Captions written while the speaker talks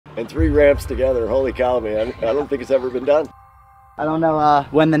And 3 ramps together, holy cow, man. I don't think it's ever been done. I don't know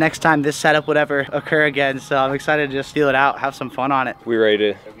when the next time this setup would ever occur again, so I'm excited to just feel it out, have some fun on it. We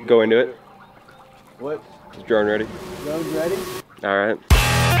ready to go into it? What? Is drone ready? Drone's ready? All right.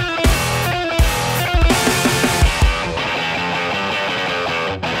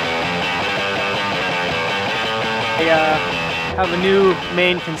 I have a new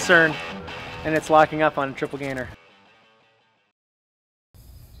main concern, and it's locking up on a triple gainer.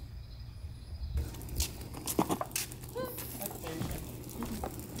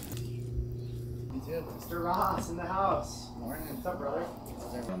 Mr. Ross in the house. Morning. What's up, brother?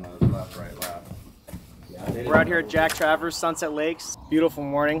 Left, right, left. We're out here at Jack Travers, Sunset Lakes. Beautiful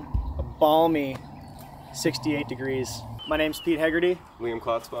morning, a balmy 68 degrees. My name's Pete Hegarty. Liam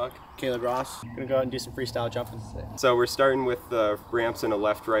Klotzbach. Caleb Ross. Gonna go out and do some freestyle jumping. So we're starting with the ramps in a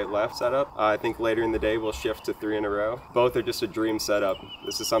left, right, left setup. I think later in the day we'll shift to 3 in a row. Both are just a dream setup.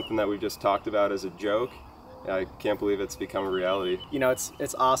 This is something that we just talked about as a joke. I can't believe it's become a reality. You know,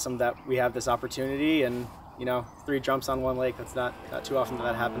 it's awesome that we have this opportunity, and you know, 3 jumps on 1 lake. That's not too often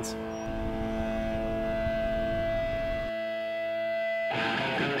that happens.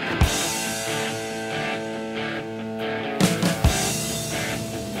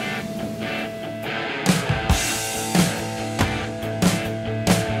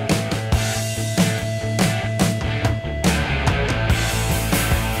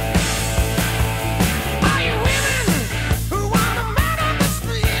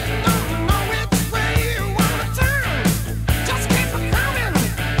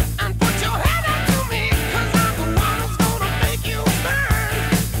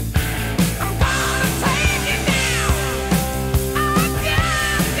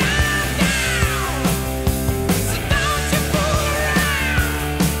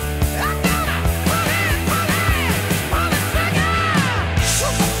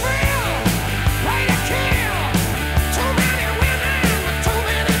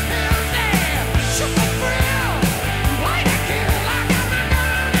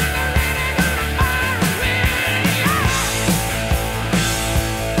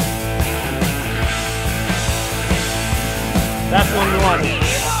 That's one we want.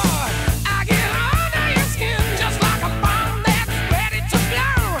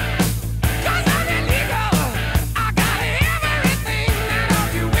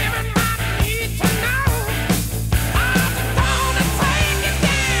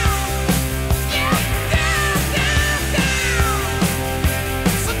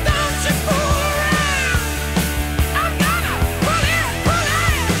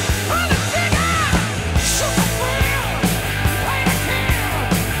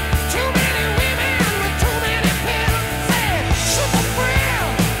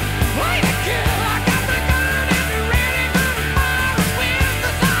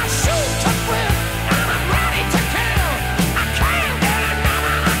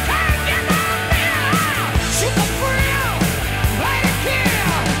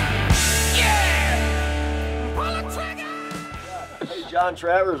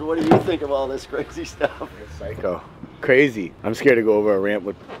 Travers, what do you think of all this crazy stuff? It's psycho. Crazy. I'm scared to go over a ramp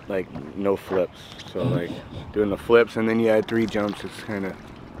with like no flips. So like doing the flips and then you add 3 jumps, it's kind of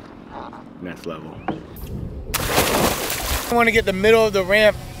next level. I want to get the middle of the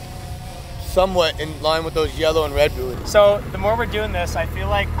ramp somewhat in line with those yellow and red buoys. So the more we're doing this, I feel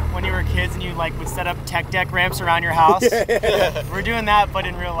like when you were kids and you like would set up tech deck ramps around your house. Yeah. We're doing that, but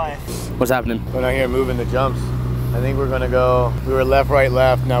in real life. What's happening? We're not here moving the jumps. I think we're gonna go, we were left, right,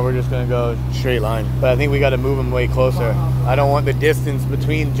 left, now we're just gonna go straight line. But I think we gotta move them way closer. I don't want the distance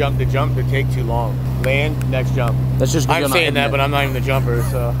between jump to jump to take too long. Land, next jump. That's just I'm saying that, but I'm not even the jumper,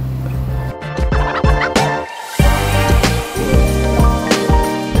 so.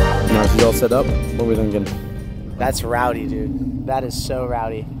 Now is he all set up? What are we thinking? That's rowdy, dude. That is so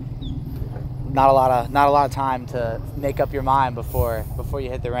rowdy. Not a lot of time to make up your mind before you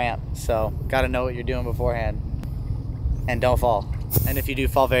hit the ramp. So got to know what you're doing beforehand, and don't fall. And if you do,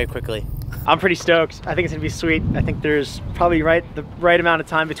 fall very quickly. I'm pretty stoked. I think it's gonna be sweet. I think there's probably the right amount of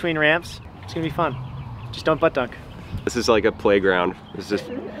time between ramps. It's gonna be fun. Just don't butt dunk. This is like a playground. It's just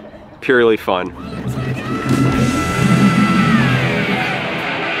purely fun.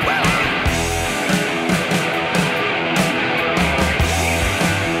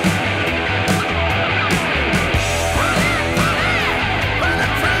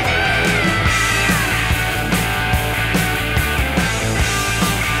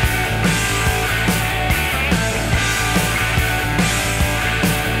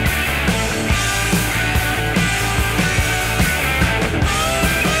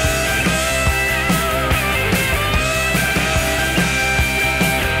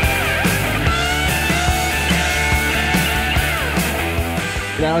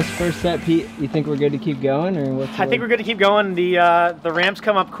 That was first set, Pete. You think we're good to keep going, or what's? I think we're good to keep going. The ramps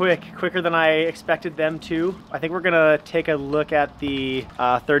come up quicker than I expected them to. I think we're gonna take a look at the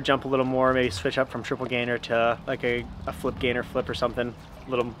third jump a little more, maybe switch up from triple gainer to like a flip gainer flip or something, a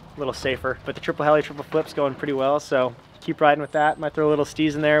little safer. But the triple heli, triple flip's going pretty well, so keep riding with that. Might throw a little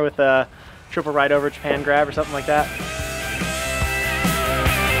steez in there with a triple ride over Japan grab or something like that.